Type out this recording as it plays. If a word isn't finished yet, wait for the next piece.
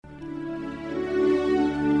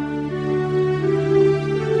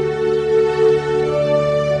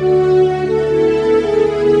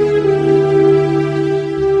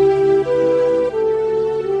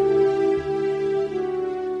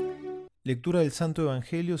Lectura del Santo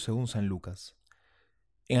Evangelio según San Lucas.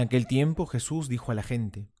 En aquel tiempo Jesús dijo a la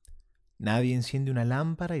gente: Nadie enciende una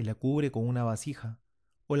lámpara y la cubre con una vasija,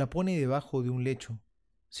 o la pone debajo de un lecho,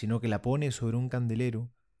 sino que la pone sobre un candelero,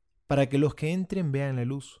 para que los que entren vean la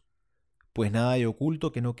luz. Pues nada hay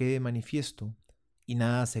oculto que no quede manifiesto, y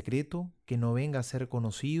nada secreto que no venga a ser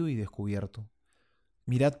conocido y descubierto.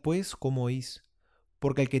 Mirad pues cómo oís,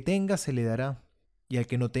 porque al que tenga se le dará, y al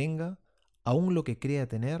que no tenga, aun lo que crea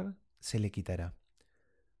tener, se le quitará.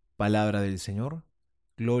 Palabra del Señor.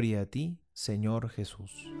 Gloria a ti, Señor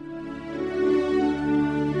Jesús.